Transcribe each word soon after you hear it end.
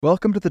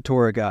Welcome to the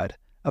Torah Guide,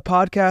 a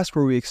podcast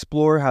where we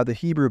explore how the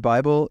Hebrew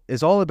Bible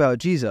is all about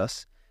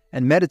Jesus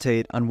and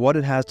meditate on what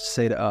it has to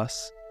say to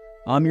us.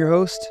 I'm your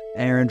host,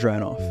 Aaron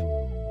Dranoff.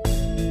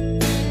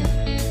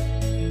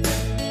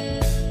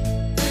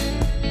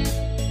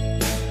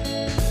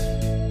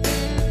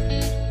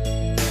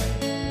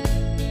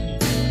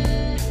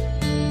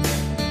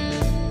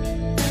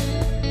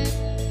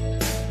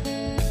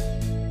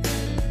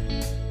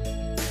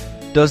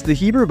 Does the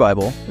Hebrew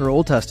Bible, or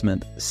Old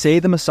Testament, say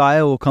the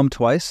Messiah will come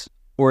twice,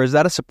 or is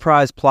that a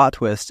surprise plot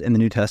twist in the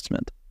New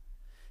Testament?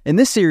 In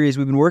this series,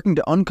 we've been working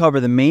to uncover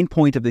the main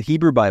point of the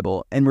Hebrew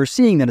Bible, and we're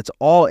seeing that it's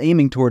all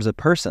aiming towards a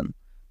person,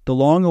 the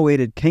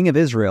long-awaited King of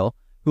Israel,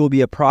 who will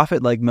be a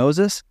prophet like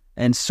Moses,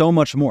 and so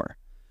much more.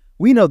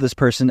 We know this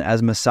person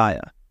as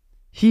Messiah.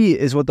 He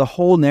is what the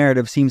whole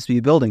narrative seems to be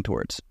building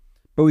towards.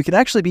 But we can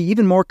actually be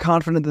even more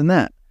confident than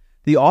that.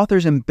 The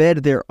authors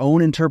embed their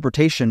own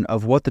interpretation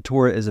of what the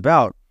Torah is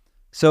about.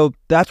 So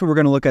that's what we're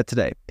going to look at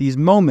today, these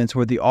moments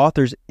where the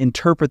authors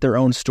interpret their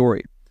own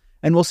story.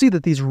 And we'll see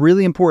that these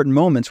really important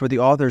moments where the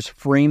authors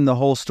frame the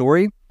whole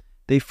story,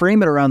 they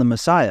frame it around the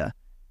Messiah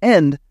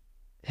and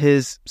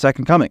his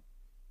second coming.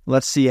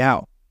 Let's see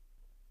how.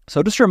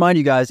 So just to remind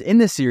you guys, in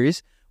this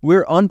series,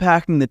 we're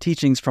unpacking the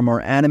teachings from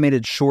our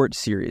animated short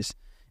series.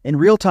 In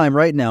real time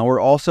right now, we're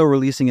also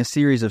releasing a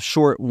series of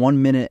short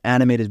 1-minute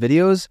animated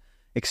videos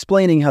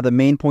explaining how the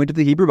main point of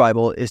the Hebrew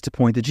Bible is to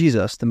point to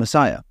Jesus, the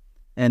Messiah.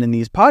 And in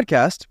these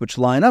podcasts, which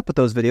line up with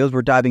those videos,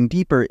 we're diving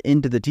deeper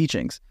into the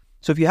teachings.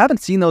 So if you haven't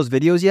seen those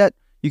videos yet,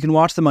 you can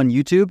watch them on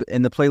YouTube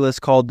in the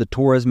playlist called The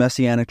Torah's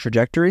Messianic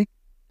Trajectory.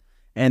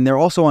 And they're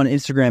also on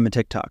Instagram and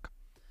TikTok.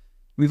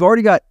 We've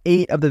already got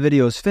 8 of the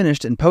videos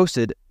finished and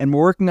posted, and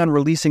we're working on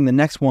releasing the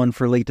next one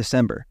for late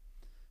December.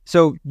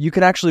 So you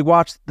can actually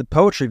watch the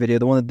poetry video,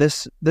 the one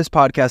that this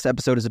podcast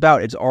episode is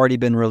about. It's already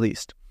been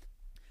released.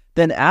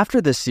 Then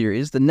after this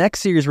series, the next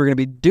series we're going to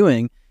be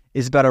doing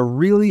is about a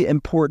really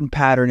important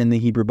pattern in the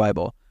Hebrew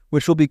Bible,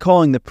 which we'll be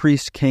calling the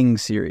Priest-King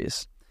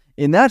series.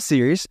 In that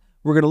series,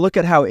 we're going to look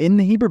at how in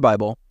the Hebrew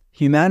Bible,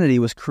 humanity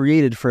was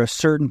created for a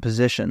certain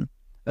position,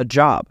 a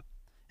job.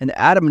 And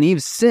Adam and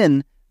Eve's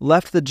sin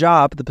left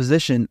the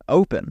position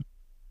open.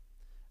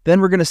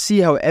 Then we're going to see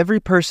how every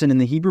person in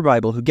the Hebrew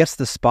Bible who gets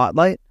the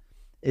spotlight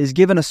is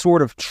given a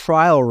sort of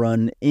trial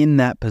run in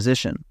that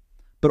position.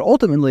 But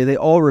ultimately, they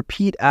all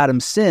repeat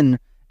Adam's sin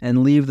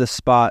and leave the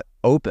spot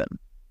open.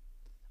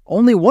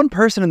 Only one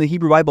person in the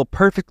Hebrew Bible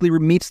perfectly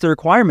meets the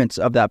requirements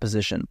of that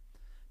position,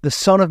 the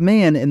Son of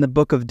Man in the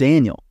book of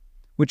Daniel,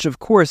 which of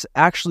course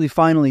actually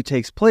finally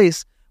takes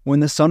place when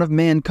the Son of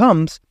Man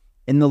comes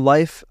in the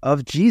life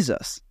of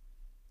Jesus.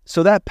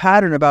 So that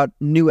pattern about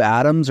new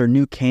Adams or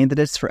new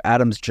candidates for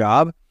Adam's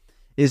job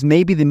is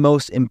maybe the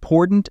most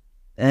important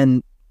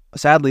and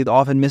sadly the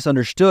often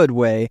misunderstood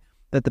way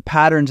that the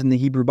patterns in the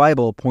Hebrew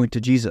Bible point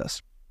to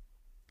Jesus.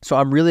 So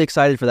I'm really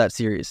excited for that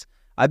series.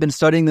 I've been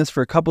studying this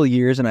for a couple of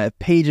years, and I have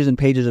pages and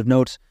pages of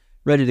notes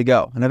ready to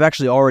go. And I've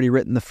actually already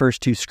written the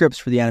first 2 scripts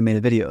for the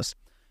animated videos.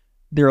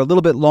 They're a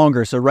little bit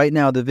longer, so right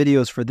now the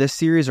videos for this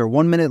series are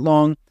 1 minute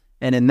long,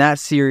 and in that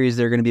series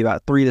they're going to be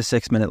about 3 to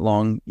 6 minute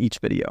long each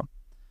video.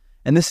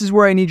 And this is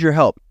where I need your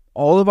help.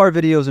 All of our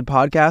videos and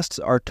podcasts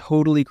are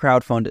totally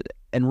crowdfunded,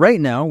 and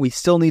right now we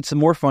still need some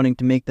more funding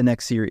to make the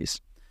next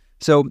series.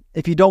 So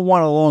if you don't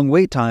want a long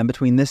wait time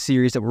between this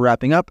series that we're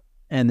wrapping up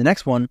and the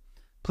next one,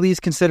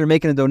 please consider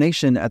making a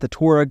donation at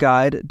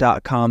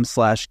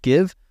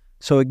thetorahguide.com/give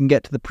so we can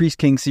get to the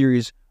Priest-King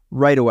series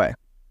right away.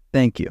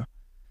 Thank you.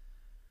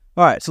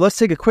 All right, so let's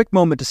take a quick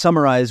moment to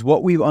summarize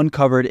what we've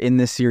uncovered in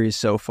this series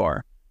so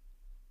far.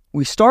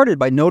 We started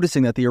by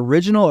noticing that the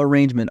original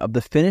arrangement of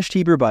the finished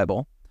Hebrew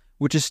Bible,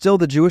 which is still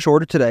the Jewish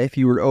order today, if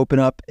you were to open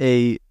up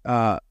a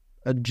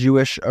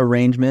Jewish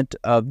arrangement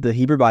of the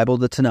Hebrew Bible,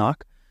 the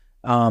Tanakh,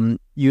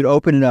 you'd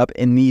open it up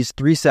in these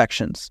 3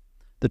 sections,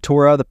 the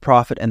Torah, the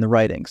Prophet, and the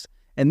Writings.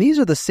 And these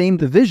are the same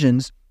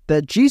divisions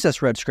that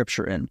Jesus read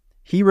Scripture in.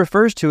 He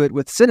refers to it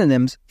with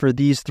synonyms for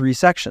these 3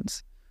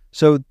 sections.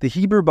 So the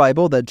Hebrew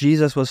Bible that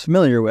Jesus was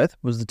familiar with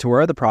was the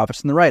Torah, the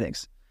Prophets, and the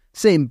Writings.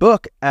 Same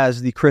book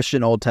as the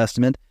Christian Old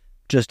Testament,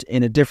 just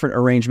in a different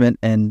arrangement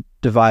and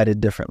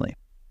divided differently,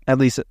 at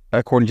least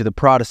according to the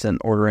Protestant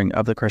ordering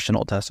of the Christian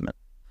Old Testament.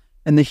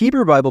 And the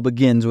Hebrew Bible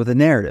begins with a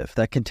narrative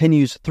that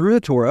continues through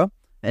the Torah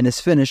and is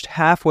finished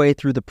halfway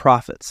through the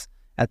Prophets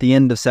at the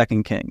end of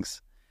 2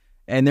 Kings.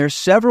 And there's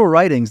several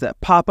writings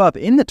that pop up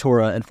in the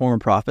Torah and former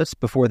prophets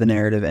before the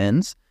narrative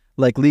ends,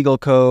 like legal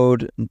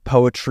code, and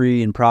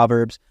poetry, and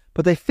proverbs,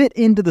 but they fit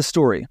into the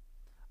story.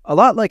 A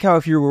lot like how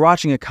if you were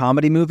watching a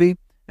comedy movie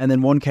and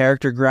then one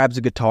character grabs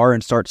a guitar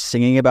and starts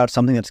singing about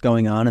something that's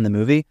going on in the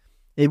movie,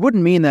 it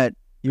wouldn't mean that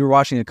you were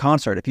watching a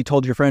concert. If you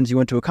told your friends you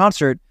went to a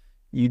concert,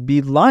 you'd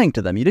be lying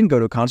to them. You didn't go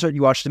to a concert,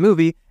 you watched a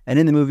movie, and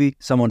in the movie,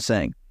 someone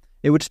sang.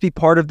 It would just be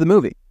part of the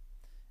movie.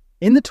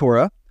 In the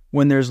Torah,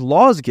 when there's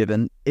laws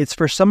given, it's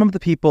for some of the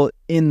people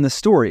in the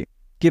story,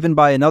 given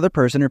by another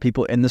person or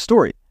people in the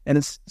story. And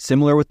it's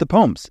similar with the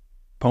poems.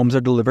 Poems are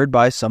delivered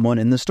by someone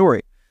in the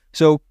story.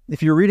 So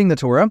if you're reading the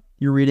Torah,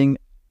 you're reading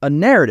a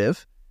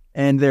narrative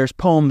and there's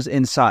poems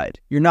inside.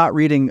 You're not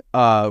reading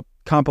a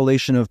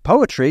compilation of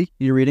poetry,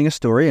 you're reading a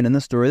story, and in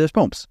the story there's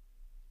poems.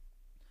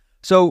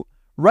 So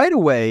right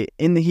away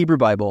in the Hebrew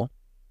Bible,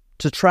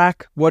 to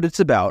track what it's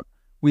about,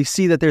 we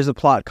see that there's a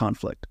plot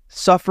conflict,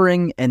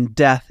 suffering and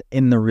death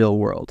in the real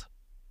world.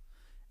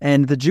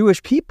 And the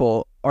Jewish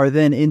people are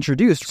then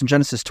introduced in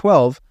Genesis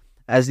 12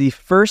 as the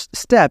first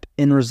step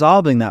in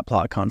resolving that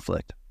plot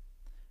conflict.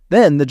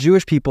 Then the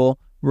Jewish people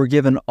were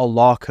given a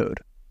law code.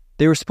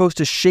 They were supposed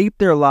to shape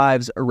their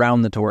lives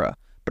around the Torah.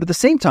 But at the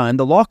same time,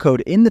 the law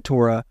code in the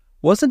Torah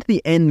wasn't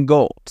the end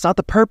goal. It's not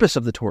the purpose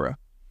of the Torah.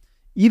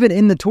 Even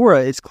in the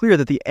Torah, it's clear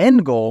that the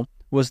end goal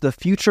was the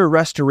future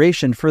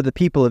restoration for the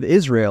people of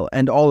Israel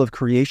and all of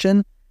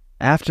creation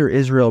after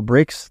Israel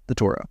breaks the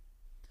Torah.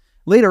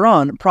 Later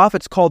on,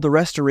 prophets called the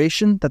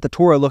restoration that the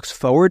Torah looks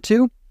forward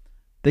to,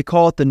 they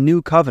call it the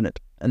New Covenant,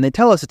 and they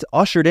tell us it's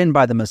ushered in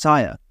by the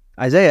Messiah.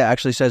 Isaiah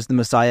actually says the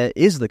Messiah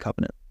is the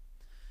covenant.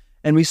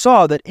 And we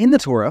saw that in the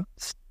Torah,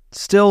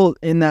 still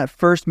in that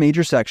first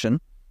major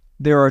section,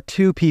 there are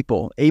two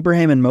people,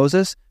 Abraham and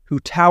Moses, who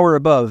tower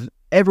above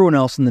everyone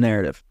else in the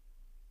narrative.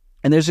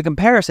 And there's a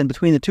comparison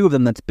between the two of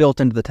them that's built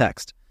into the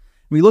text.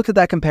 We looked at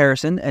that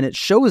comparison, and it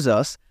shows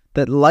us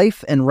that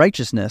life and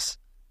righteousness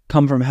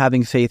come from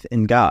having faith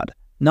in God,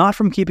 not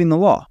from keeping the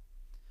law.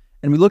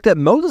 And we looked at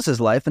Moses'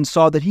 life and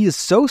saw that he is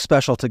so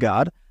special to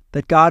God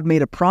that God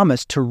made a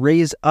promise to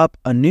raise up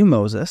a new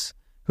Moses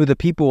who the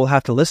people will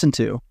have to listen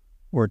to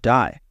or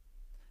die.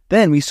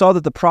 Then we saw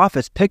that the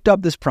prophets picked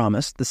up this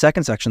promise, the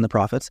second section, the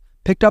prophets,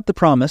 picked up the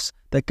promise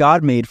that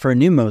God made for a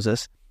new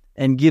Moses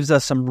and gives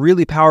us some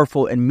really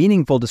powerful and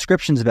meaningful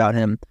descriptions about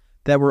him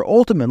that were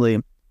ultimately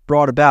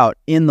brought about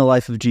in the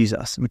life of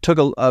Jesus. We took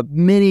a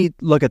mini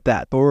look at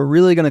that, but we're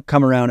really going to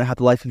come around at how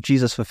the life of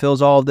Jesus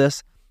fulfills all of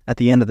this at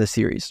the end of the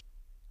series.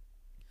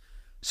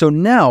 So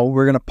now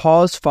we're going to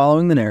pause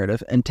following the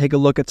narrative and take a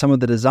look at some of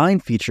the design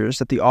features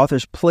that the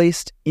authors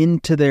placed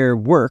into their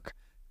work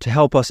to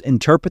help us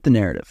interpret the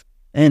narrative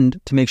and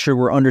to make sure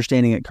we're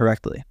understanding it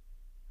correctly.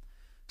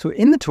 So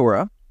in the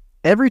Torah,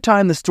 every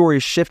time the story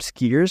shifts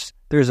gears,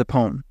 there's a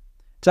poem.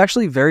 It's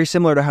actually very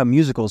similar to how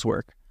musicals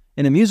work.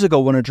 In a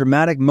musical, when a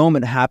dramatic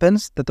moment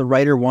happens that the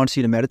writer wants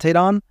you to meditate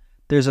on,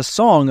 there's a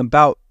song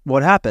about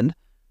what happened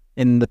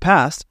in the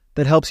past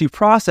that helps you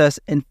process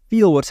and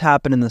feel what's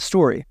happened in the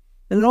story.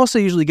 And it also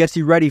usually gets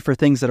you ready for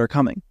things that are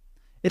coming.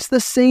 It's the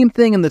same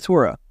thing in the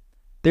Torah.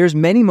 There's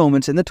many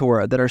moments in the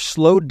Torah that are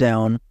slowed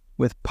down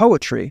with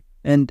poetry,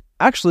 and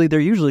actually they're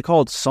usually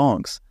called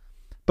songs.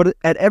 But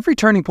at every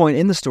turning point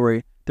in the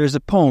story, there's a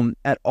poem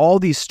at all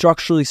these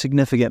structurally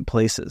significant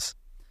places.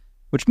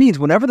 Which means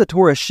whenever the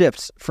Torah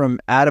shifts from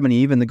Adam and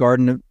Eve in the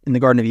Garden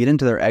of Eden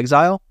to their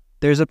exile,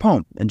 there's a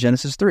poem in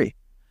Genesis 3.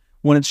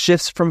 When it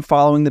shifts from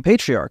following the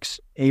patriarchs,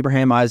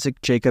 Abraham,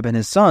 Isaac, Jacob, and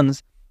his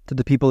sons, to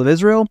the people of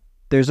Israel,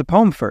 there's a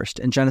poem first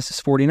in Genesis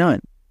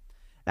 49.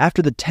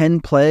 After the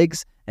 10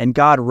 plagues and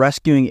God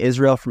rescuing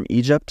Israel from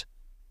Egypt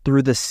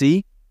through the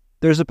sea,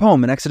 there's a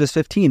poem in Exodus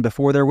 15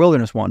 before their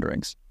wilderness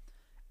wanderings.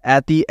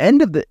 At the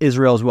end of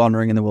Israel's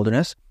wandering in the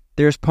wilderness,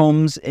 there's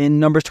poems in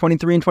Numbers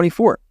 23 and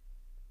 24.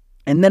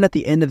 And then at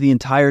the end of the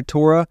entire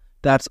Torah,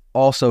 that's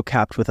also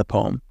capped with a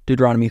poem,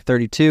 Deuteronomy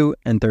 32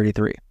 and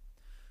 33.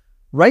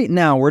 Right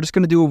now, we're just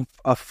going to do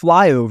a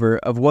flyover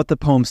of what the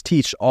poems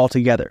teach all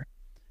together.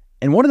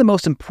 And one of the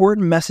most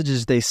important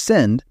messages they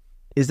send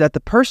is that the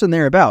person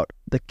they're about,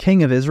 the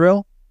king of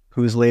Israel,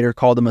 who is later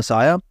called the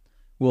Messiah,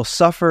 will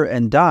suffer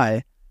and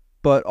die,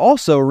 but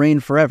also reign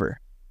forever.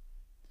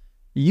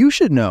 You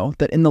should know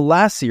that in the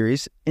last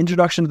series,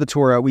 Introduction to the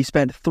Torah, we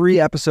spent 3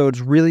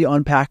 episodes really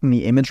unpacking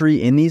the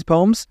imagery in these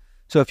poems.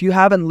 So if you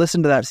haven't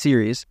listened to that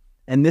series,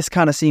 and this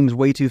kind of seems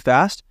way too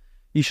fast,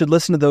 you should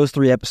listen to those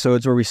 3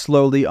 episodes where we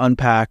slowly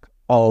unpack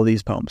all of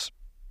these poems.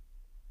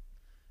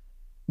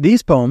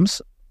 These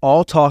poems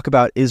all talk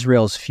about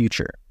Israel's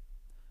future.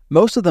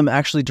 Most of them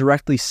actually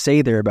directly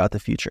say they're about the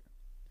future.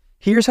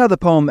 Here's how the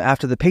poem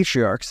after the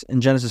patriarchs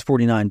in Genesis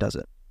 49 does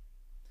it.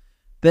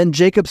 Then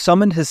Jacob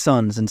summoned his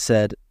sons and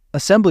said,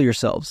 "Assemble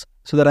yourselves,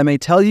 so that I may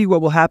tell you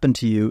what will happen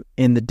to you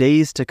in the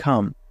days to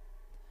come."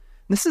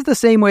 This is the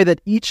same way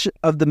that each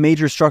of the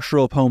major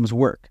structural poems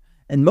work,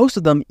 and most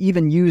of them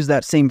even use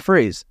that same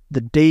phrase,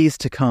 the days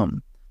to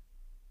come.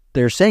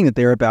 They're saying that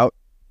they're about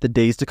the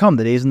days to come,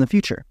 the days in the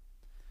future.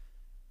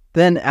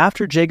 Then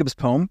after Jacob's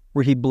poem,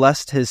 where he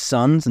blessed his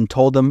sons and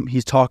told them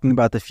he's talking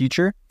about the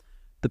future,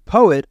 the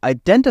poet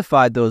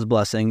identified those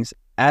blessings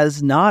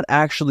as not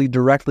actually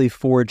directly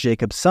for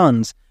Jacob's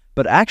sons,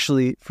 but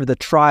actually for the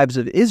tribes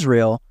of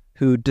Israel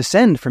who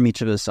descend from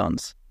each of his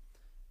sons.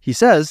 He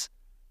says,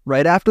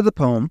 right after the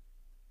poem,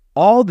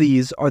 all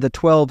these are the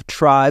 12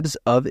 tribes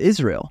of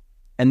Israel,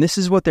 and this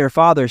is what their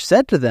father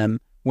said to them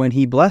when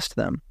he blessed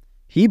them.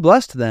 He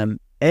blessed them,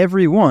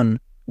 every one,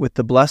 with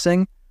the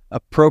blessing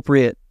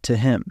appropriate to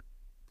him.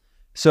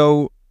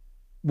 So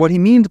what he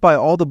means by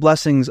all the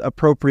blessings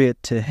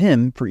appropriate to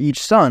him for each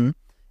son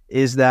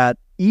is that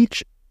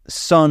each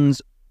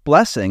son's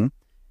blessing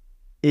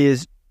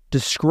is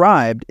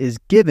described, is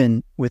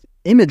given with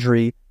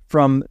imagery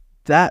from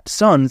that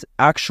son's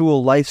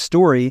actual life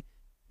story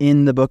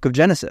in the book of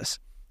Genesis.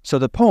 So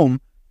the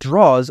poem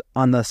draws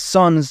on the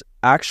son's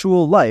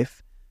actual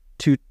life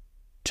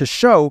to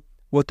show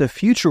what the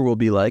future will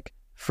be like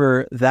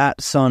for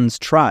that son's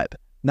tribe.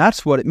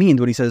 That's what it means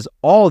when he says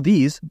all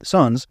these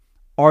sons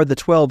are the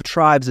 12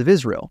 tribes of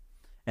Israel.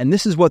 And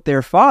this is what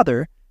their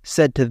father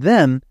said to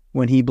them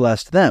when he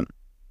blessed them.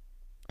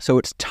 So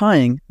it's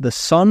tying the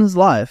son's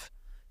life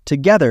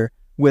together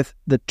with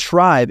the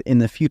tribe in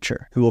the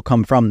future who will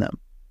come from them.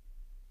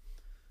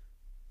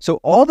 So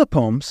all the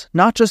poems,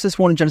 not just this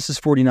one in Genesis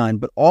 49,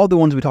 but all the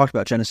ones we talked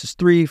about, Genesis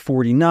 3,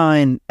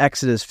 49,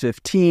 Exodus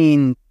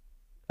 15,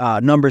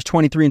 Numbers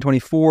 23 and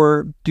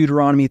 24,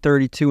 Deuteronomy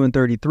 32 and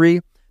 33,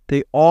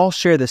 they all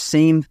share the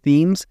same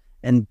themes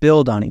and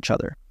build on each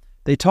other.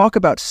 They talk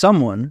about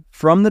someone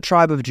from the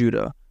tribe of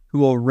Judah who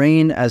will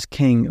reign as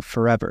king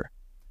forever.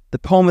 The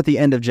poem at the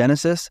end of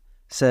Genesis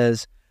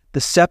says, "The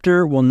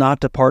scepter will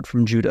not depart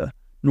from Judah,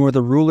 nor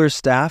the ruler's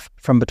staff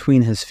from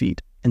between his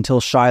feet,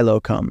 until Shiloh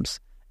comes,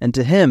 and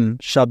to him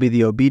shall be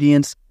the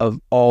obedience of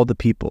all the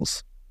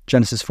peoples."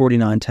 Genesis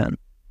 49:10.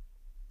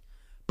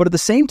 But at the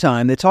same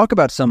time, they talk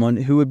about someone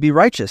who would be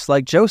righteous,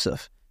 like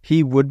Joseph.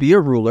 He would be a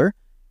ruler,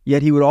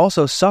 yet he would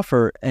also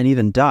suffer and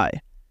even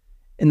die.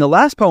 In the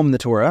last poem in the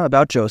Torah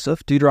about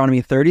Joseph,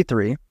 Deuteronomy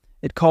 33,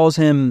 it calls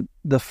him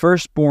the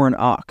firstborn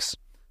ox.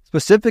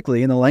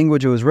 Specifically, in the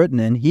language it was written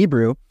in,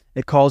 Hebrew,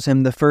 it calls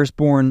him the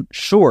firstborn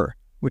shor,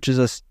 which is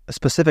a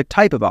specific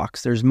type of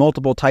ox. There's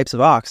multiple types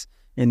of ox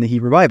in the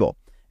Hebrew Bible.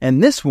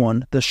 And this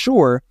one, the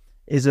shor,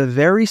 is a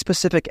very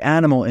specific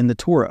animal in the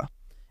Torah.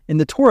 In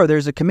the Torah,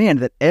 there's a command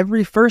that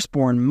every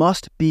firstborn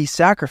must be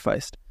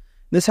sacrificed.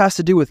 This has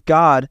to do with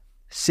God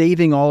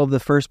saving all of the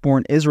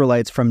firstborn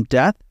Israelites from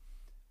death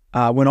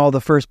when all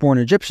the firstborn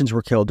Egyptians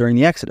were killed during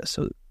the Exodus.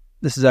 So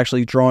this is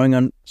actually drawing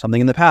on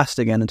something in the past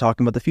again and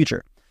talking about the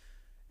future.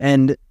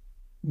 And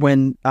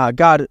when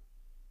God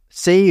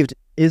saved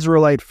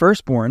Israelite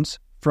firstborns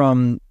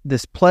from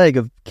this plague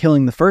of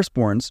killing the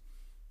firstborns,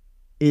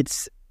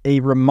 it's a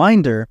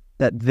reminder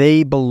that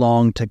they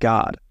belong to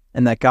God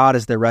and that God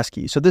is their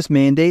rescue. So this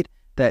mandate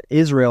that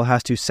Israel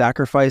has to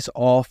sacrifice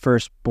all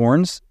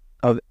firstborns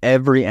of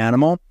every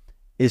animal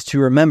is to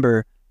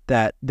remember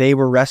that they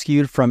were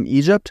rescued from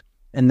Egypt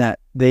and that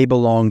they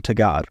belong to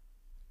God.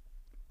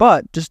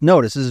 But just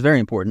notice, this is very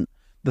important,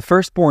 the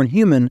firstborn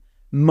human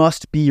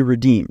must be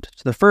redeemed.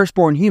 So the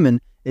firstborn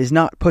human is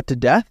not put to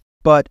death,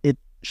 but it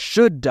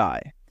should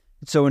die.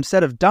 So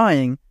instead of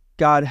dying,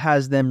 God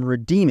has them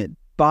redeem it,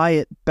 buy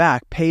it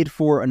back, paid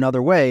for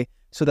another way,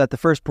 so that the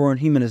firstborn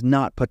human is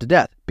not put to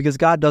death, because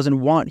God doesn't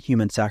want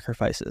human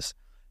sacrifices.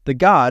 The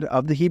God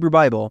of the Hebrew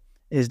Bible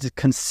is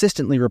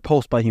consistently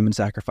repulsed by human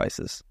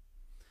sacrifices.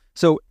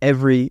 So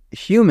every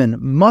human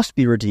must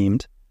be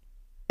redeemed.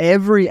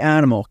 Every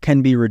animal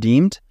can be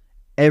redeemed.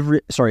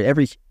 Every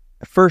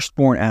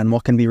firstborn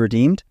animal can be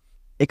redeemed,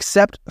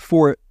 except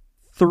for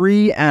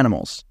 3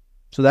 animals.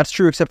 So that's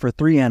true except for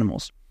 3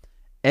 animals.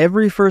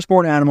 Every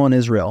firstborn animal in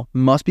Israel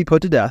must be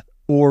put to death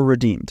or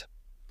redeemed.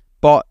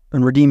 Bought,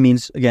 and redeemed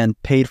means, again,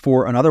 paid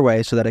for another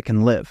way so that it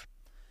can live.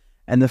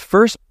 And the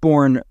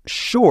firstborn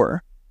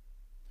shor,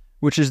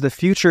 which is the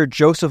future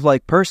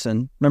Joseph-like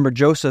person, remember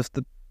Joseph,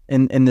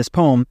 in this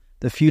poem,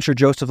 the future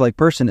Joseph-like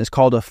person is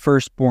called a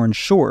firstborn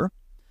shor.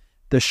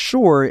 The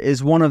shor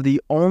is one of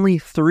the only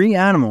 3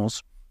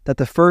 animals that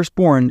the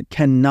firstborn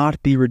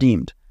cannot be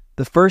redeemed.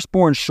 The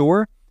firstborn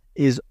shor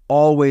is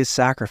always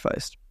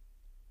sacrificed.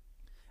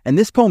 And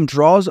this poem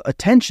draws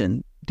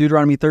attention,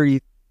 Deuteronomy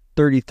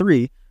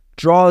 33,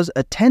 draws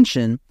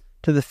attention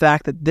to the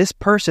fact that this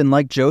person,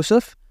 like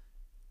Joseph,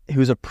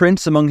 who's a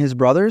prince among his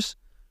brothers,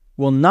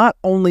 will not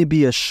only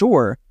be a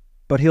shor,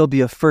 but he'll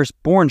be a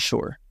firstborn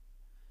shor.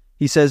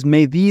 He says,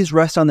 "May these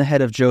rest on the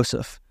head of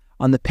Joseph,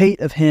 on the pate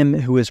of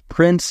him who is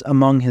prince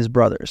among his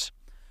brothers.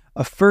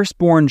 A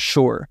firstborn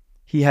shor,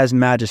 he has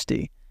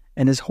majesty,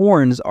 and his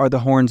horns are the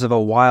horns of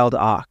a wild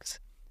ox.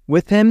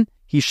 With him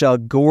he shall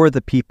gore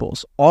the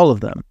peoples, all of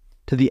them,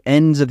 to the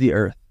ends of the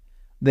earth.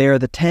 They are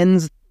the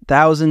tens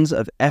thousands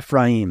of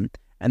Ephraim,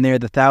 and they are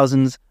the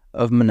thousands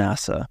of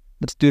Manasseh."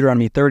 That's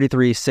Deuteronomy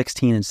 33,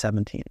 16, and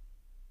 17.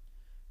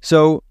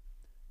 So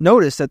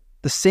notice that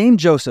the same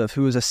Joseph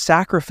who is a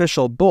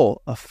sacrificial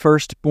bull, a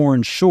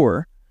firstborn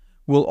shor,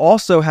 will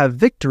also have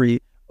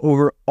victory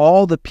over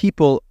all the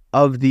people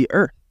of the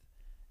earth.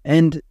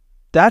 And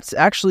that's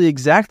actually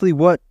exactly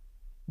what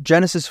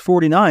Genesis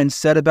 49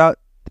 said about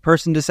the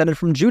person descended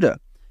from Judah.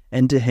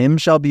 "And to him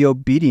shall be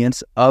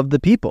obedience of the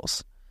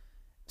peoples."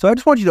 So I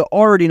just want you to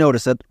already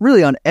notice that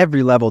really on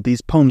every level,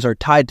 these poems are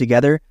tied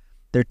together.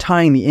 They're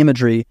tying the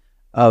imagery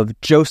of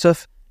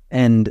Joseph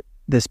and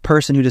this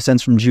person who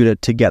descends from Judah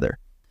together.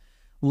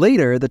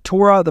 Later, the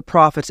Torah, the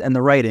prophets, and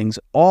the writings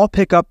all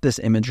pick up this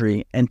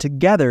imagery and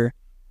together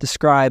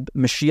describe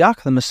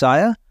Mashiach, the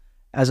Messiah,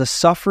 as a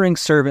suffering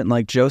servant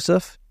like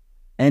Joseph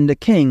and a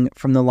king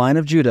from the line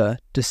of Judah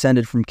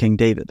descended from King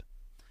David.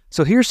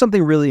 So here's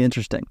something really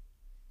interesting.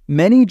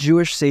 Many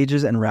Jewish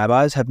sages and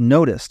rabbis have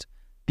noticed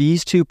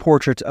these 2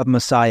 portraits of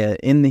Messiah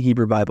in the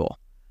Hebrew Bible.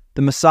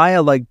 the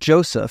Messiah like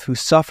Joseph who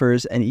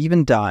suffers and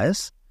even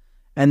dies,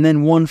 and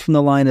then one from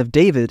the line of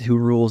David who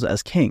rules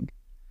as king.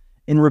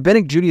 In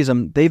Rabbinic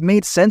Judaism, they've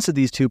made sense of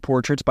these two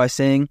portraits by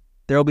saying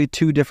there will be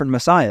two different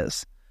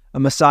Messiahs, a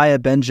Messiah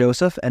ben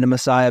Joseph and a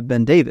Messiah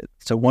ben David.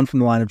 So one from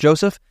the line of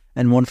Joseph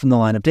and one from the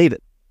line of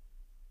David.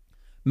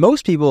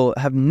 Most people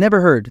have never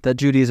heard that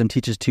Judaism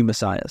teaches two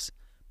Messiahs,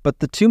 but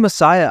the two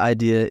Messiah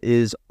idea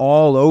is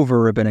all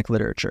over rabbinic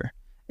literature.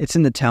 It's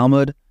in the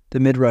Talmud, the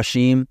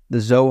Midrashim, the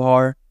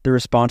Zohar, the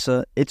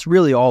Responsa. It's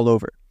really all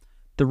over.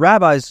 The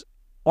rabbis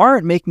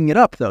aren't making it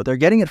up, though. They're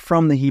getting it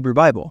from the Hebrew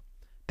Bible.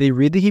 They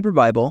read the Hebrew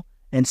Bible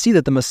and see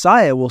that the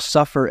Messiah will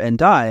suffer and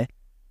die,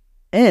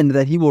 and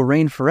that he will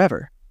reign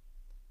forever.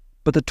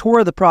 But the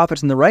Torah, the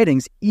prophets, and the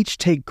writings each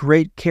take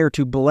great care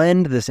to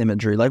blend this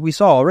imagery, like we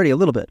saw already a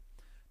little bit.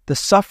 The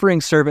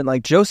suffering servant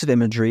like Joseph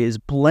imagery is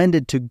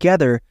blended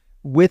together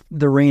with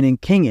the reigning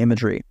king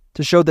imagery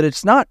to show that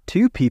it's not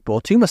two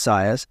people, two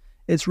Messiahs,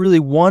 it's really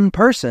one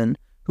person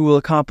who will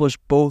accomplish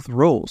both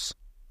roles.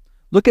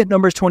 Look at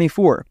Numbers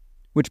 24,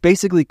 which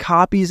basically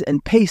copies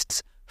and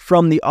pastes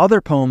from the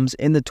other poems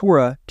in the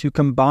Torah to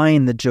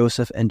combine the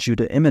Joseph and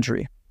Judah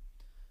imagery.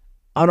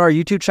 On our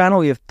YouTube channel,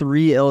 we have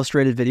 3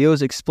 illustrated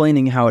videos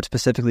explaining how it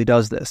specifically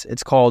does this.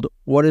 It's called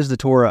What is the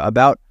Torah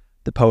About?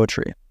 The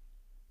Poetry.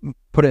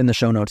 Put it in the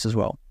show notes as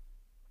well.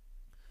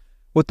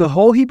 What the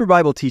whole Hebrew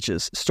Bible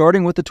teaches,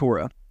 starting with the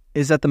Torah,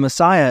 is that the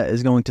Messiah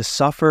is going to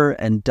suffer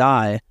and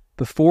die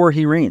before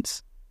he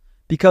reigns.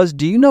 Because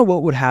do you know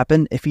what would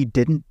happen if he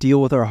didn't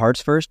deal with our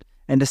hearts first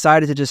and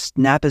decided to just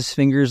snap his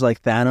fingers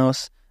like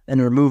Thanos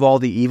and remove all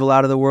the evil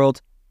out of the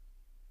world?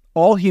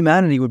 All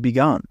humanity would be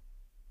gone.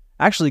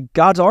 Actually,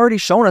 God's already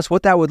shown us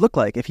what that would look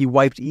like if he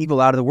wiped evil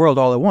out of the world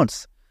all at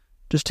once.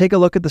 Just take a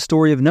look at the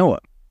story of Noah.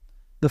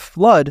 The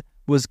flood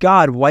was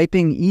God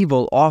wiping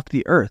evil off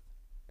the earth.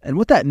 And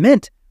what that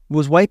meant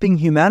was wiping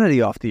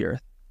humanity off the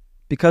earth.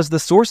 Because the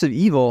source of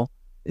evil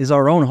is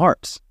our own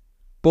hearts.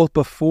 Both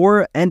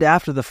before and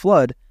after the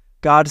flood,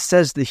 God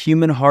says the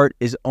human heart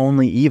is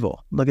only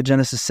evil. Look at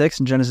Genesis 6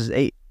 and Genesis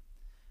 8.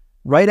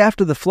 Right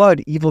after the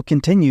flood, evil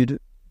continued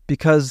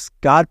because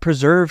God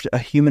preserved a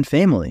human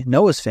family,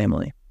 Noah's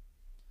family.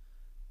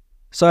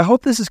 So I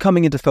hope this is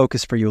coming into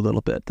focus for you a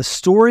little bit. The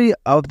story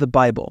of the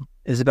Bible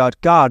is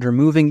about God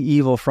removing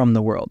evil from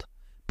the world.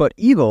 But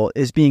evil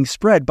is being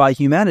spread by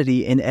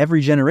humanity in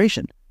every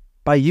generation,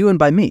 by you and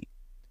by me.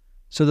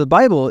 So the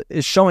Bible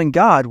is showing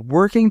God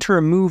working to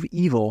remove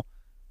evil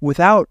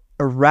without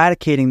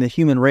eradicating the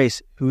human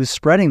race who is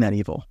spreading that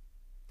evil.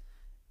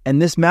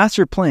 And this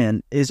master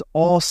plan is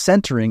all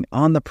centering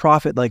on the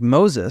prophet like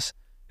Moses,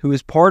 who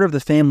is part of the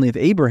family of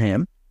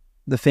Abraham,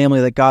 the family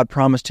that God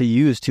promised to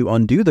use to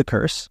undo the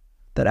curse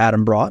that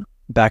Adam brought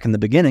back in the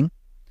beginning.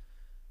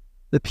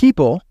 The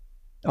people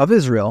of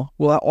Israel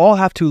will all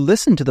have to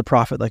listen to the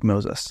prophet like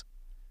Moses.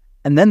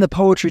 And then the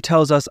poetry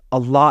tells us a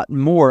lot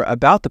more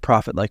about the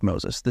prophet like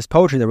Moses, this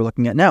poetry that we're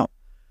looking at now.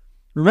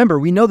 Remember,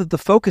 we know that the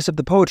focus of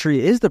the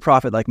poetry is the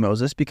prophet like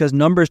Moses because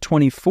Numbers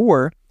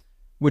 24,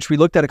 which we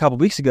looked at a couple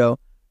weeks ago,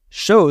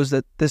 shows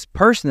that this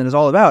person that is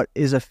all about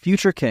is a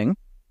future king,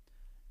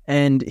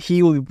 and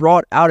he will be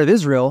brought out of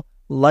Israel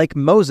like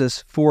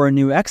Moses for a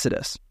new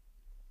Exodus.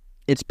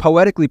 It's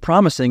poetically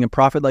promising a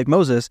prophet like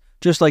Moses,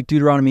 just like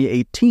Deuteronomy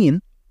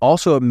 18,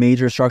 also a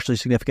major structurally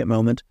significant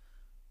moment,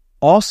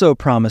 also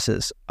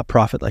promises a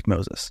prophet like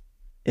Moses.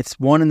 It's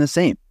one and the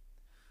same.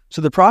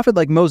 So the prophet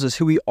like Moses,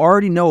 who we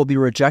already know will be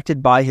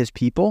rejected by his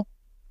people,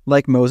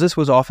 like Moses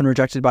was often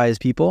rejected by his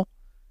people,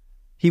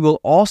 he will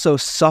also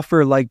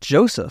suffer like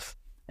Joseph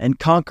and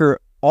conquer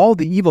all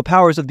the evil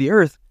powers of the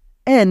earth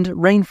and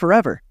reign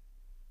forever.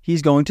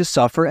 He's going to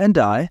suffer and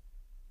die,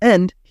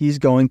 and he's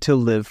going to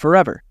live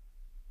forever.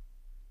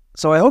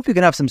 So I hope you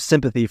can have some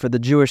sympathy for the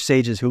Jewish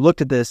sages who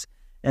looked at this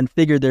and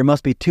figured there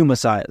must be two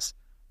messiahs.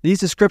 These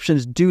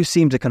descriptions do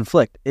seem to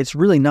conflict. It's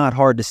really not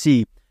hard to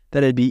see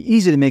that it'd be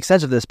easy to make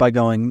sense of this by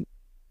going,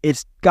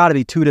 it's got to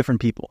be two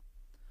different people.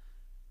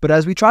 But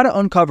as we try to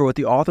uncover what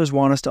the authors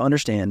want us to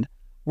understand,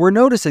 we're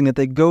noticing that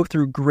they go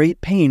through great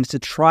pains to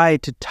try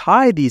to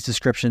tie these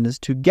descriptions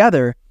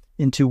together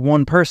into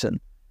one person,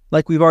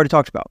 like we've already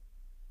talked about.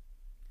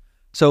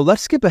 So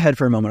let's skip ahead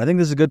for a moment. I think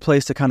this is a good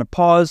place to kind of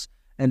pause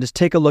and just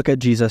take a look at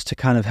Jesus to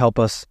kind of help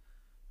us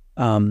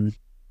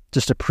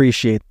just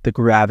appreciate the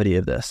gravity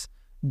of this.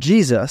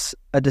 Jesus,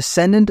 a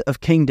descendant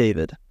of King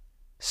David,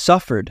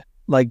 suffered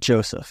like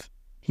Joseph.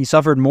 He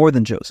suffered more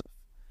than Joseph.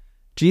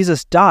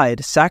 Jesus died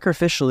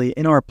sacrificially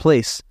in our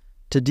place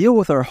to deal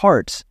with our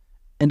hearts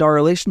and our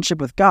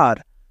relationship with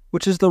God,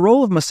 which is the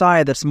role of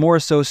Messiah that's more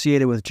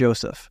associated with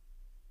Joseph,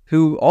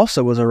 who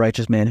also was a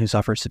righteous man who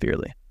suffered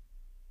severely.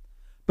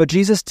 But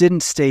Jesus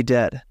didn't stay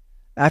dead.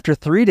 After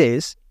 3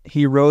 days,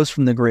 he rose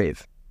from the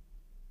grave.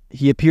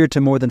 He appeared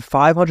to more than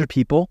 500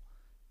 people,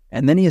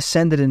 and then he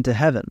ascended into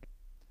heaven.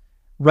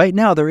 Right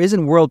now, there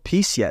isn't world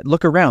peace yet.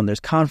 Look around, there's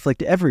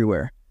conflict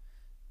everywhere,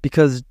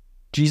 because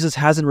Jesus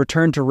hasn't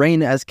returned to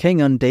reign as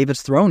king on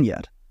David's throne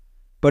yet.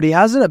 But he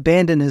hasn't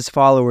abandoned his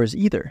followers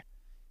either.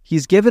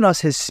 He's given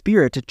us his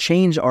Spirit to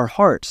change our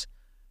hearts,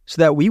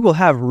 so that we will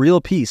have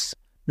real peace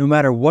no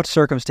matter what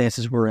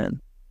circumstances we're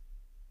in.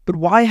 But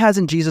why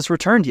hasn't Jesus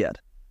returned yet?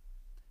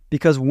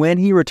 Because when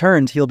he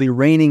returns, he'll be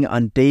reigning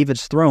on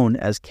David's throne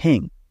as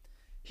king.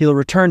 He'll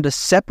return to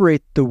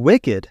separate the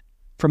wicked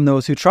from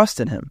those who trust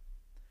in him.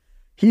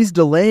 He's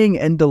delaying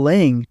and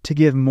delaying to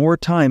give more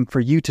time for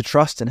you to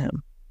trust in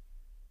him.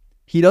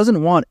 He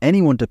doesn't want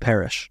anyone to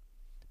perish,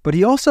 but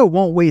he also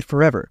won't wait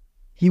forever.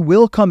 He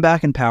will come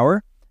back in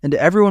power, and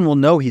everyone will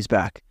know he's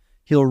back.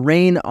 He'll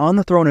reign on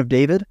the throne of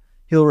David.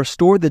 He'll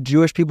restore the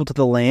Jewish people to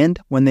the land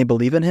when they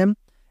believe in him,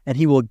 and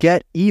he will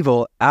get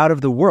evil out of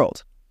the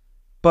world.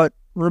 But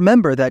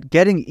remember that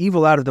getting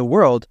evil out of the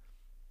world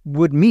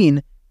would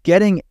mean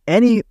getting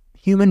any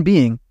human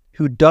being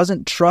who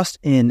doesn't trust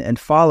in and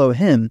follow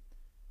him,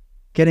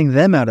 getting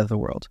them out of the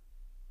world.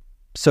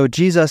 So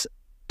Jesus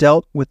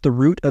dealt with the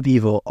root of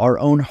evil, our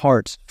own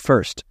hearts,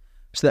 first,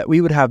 so that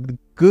we would have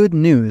good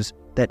news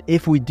that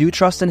if we do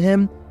trust in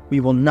him, we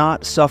will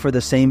not suffer the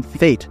same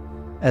fate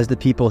as the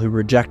people who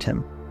reject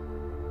him.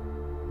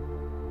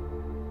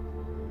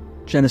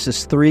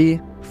 Genesis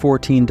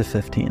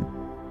 3:14-15.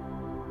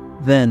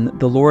 Then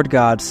the Lord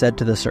God said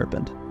to the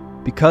serpent,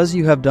 "Because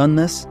you have done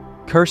this,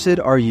 cursed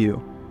are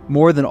you,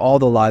 more than all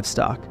the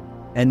livestock,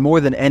 and more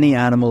than any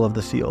animal of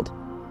the field.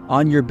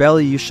 On your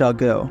belly you shall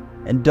go,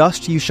 and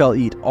dust you shall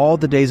eat all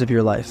the days of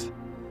your life.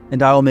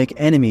 And I will make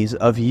enemies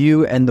of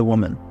you and the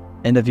woman,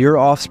 and of your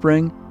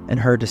offspring and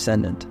her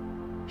descendant.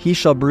 He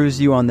shall bruise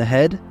you on the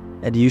head,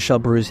 and you shall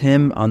bruise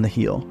him on the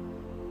heel."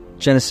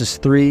 Genesis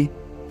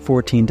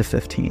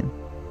 3:14-15.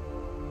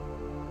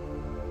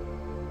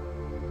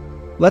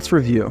 Let's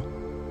review.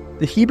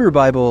 The Hebrew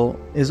Bible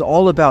is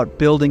all about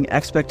building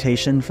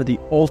expectation for the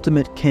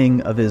ultimate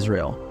king of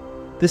Israel.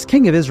 This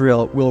king of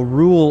Israel will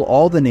rule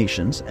all the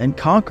nations and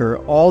conquer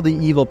all the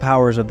evil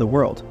powers of the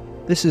world.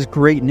 This is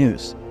great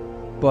news.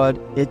 But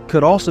it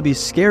could also be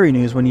scary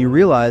news when you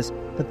realize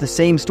that the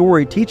same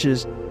story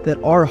teaches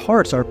that our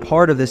hearts are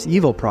part of this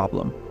evil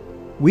problem.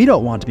 We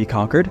don't want to be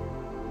conquered.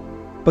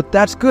 But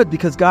that's good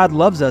because God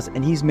loves us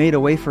and he's made a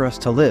way for us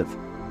to live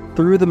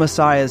through the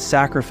Messiah's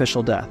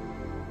sacrificial death.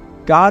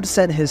 God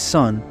sent his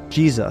son,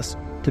 Jesus,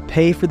 to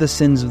pay for the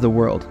sins of the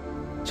world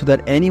so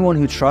that anyone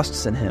who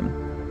trusts in him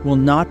will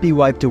not be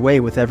wiped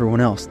away with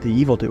everyone else, the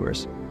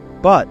evildoers,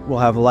 but will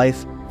have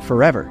life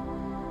forever.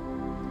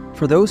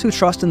 For those who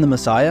trust in the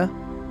Messiah,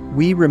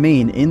 we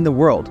remain in the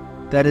world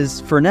that is,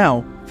 for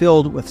now,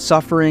 filled with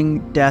suffering,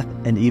 death,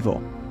 and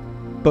evil.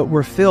 But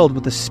we're filled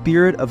with the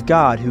Spirit of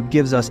God who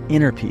gives us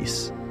inner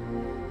peace.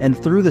 And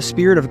through the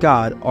Spirit of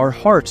God, our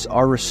hearts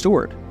are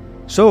restored.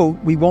 So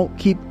we won't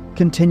keep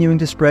continuing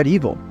to spread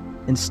evil.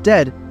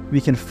 Instead, we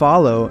can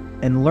follow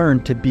and learn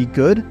to be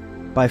good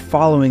by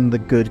following the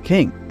good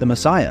King, the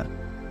Messiah.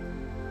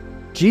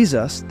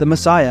 Jesus, the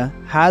Messiah,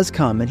 has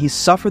come and he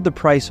suffered the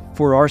price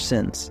for our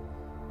sins.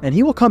 And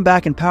he will come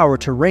back in power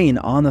to reign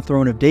on the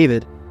throne of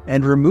David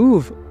and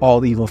remove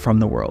all evil from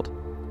the world,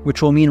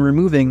 which will mean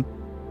removing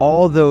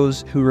all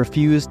those who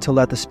refuse to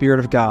let the Spirit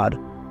of God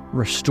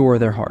restore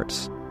their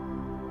hearts.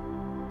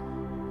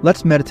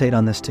 Let's meditate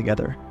on this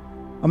together.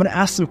 I'm going to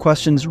ask some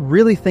questions.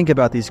 Really think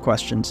about these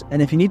questions.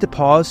 And if you need to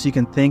pause so you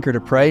can think or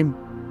to pray,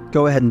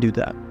 go ahead and do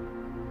that.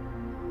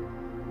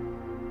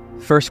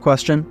 First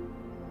question: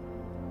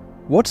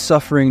 what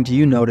suffering do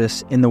you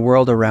notice in the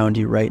world around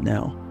you right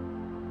now?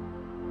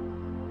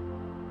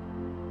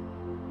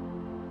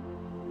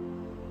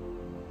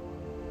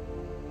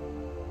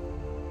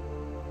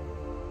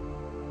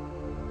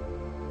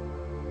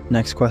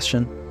 Next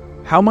question: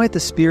 how might the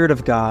Spirit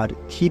of God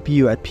keep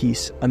you at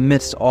peace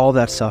amidst all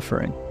that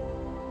suffering?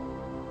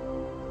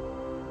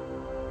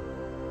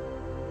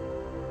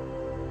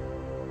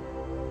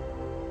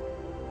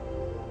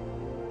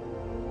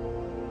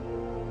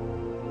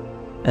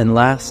 And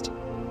last,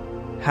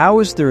 how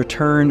is the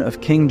return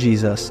of King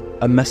Jesus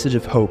a message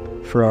of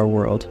hope for our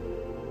world?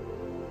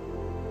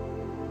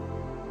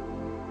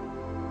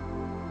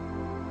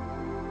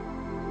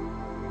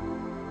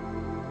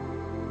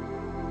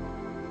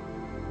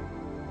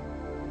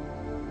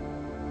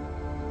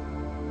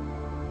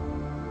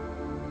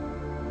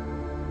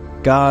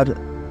 God,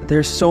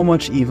 there's so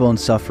much evil and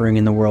suffering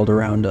in the world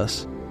around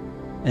us,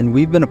 and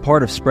we've been a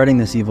part of spreading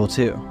this evil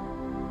too.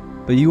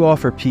 But you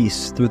offer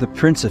peace through the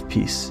Prince of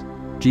Peace,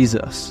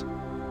 Jesus.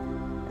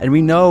 And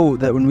we know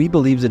that when we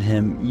believed in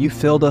him, you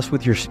filled us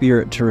with your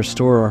Spirit to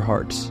restore our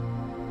hearts.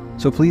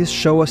 So please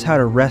show us how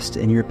to rest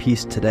in your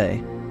peace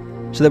today,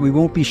 so that we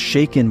won't be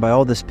shaken by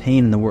all this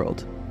pain in the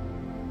world.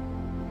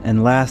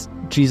 And last,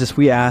 Jesus,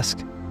 we ask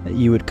that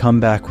you would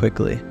come back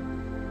quickly.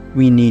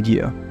 We need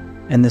you,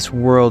 and this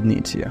world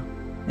needs you.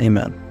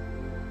 Amen.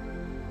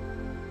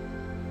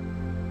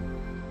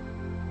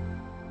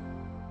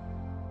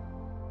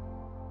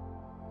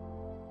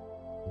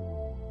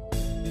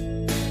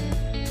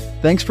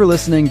 Thanks for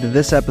listening to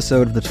this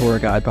episode of the Torah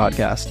Guide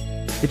Podcast.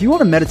 If you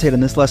want to meditate on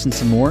this lesson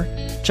some more,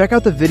 check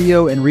out the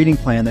video and reading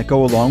plan that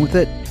go along with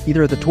it,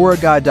 either at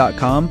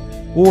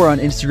thetorahguide.com or on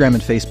Instagram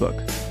and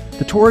Facebook.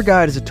 The Torah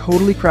Guide is a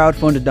totally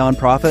crowdfunded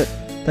nonprofit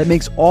that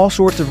makes all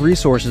sorts of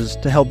resources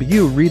to help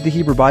you read the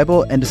Hebrew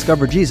Bible and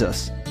discover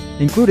Jesus,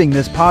 including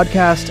this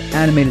podcast,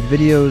 animated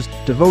videos,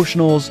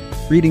 devotionals,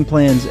 reading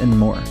plans, and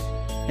more.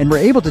 And we're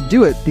able to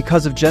do it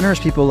because of generous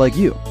people like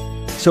you.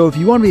 So if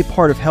you want to be a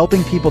part of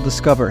helping people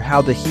discover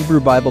how the Hebrew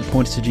Bible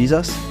points to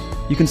Jesus,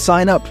 you can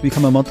sign up to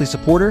become a monthly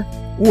supporter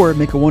or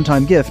make a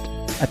one-time gift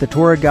at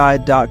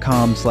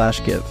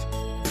thetorahguide.com/give.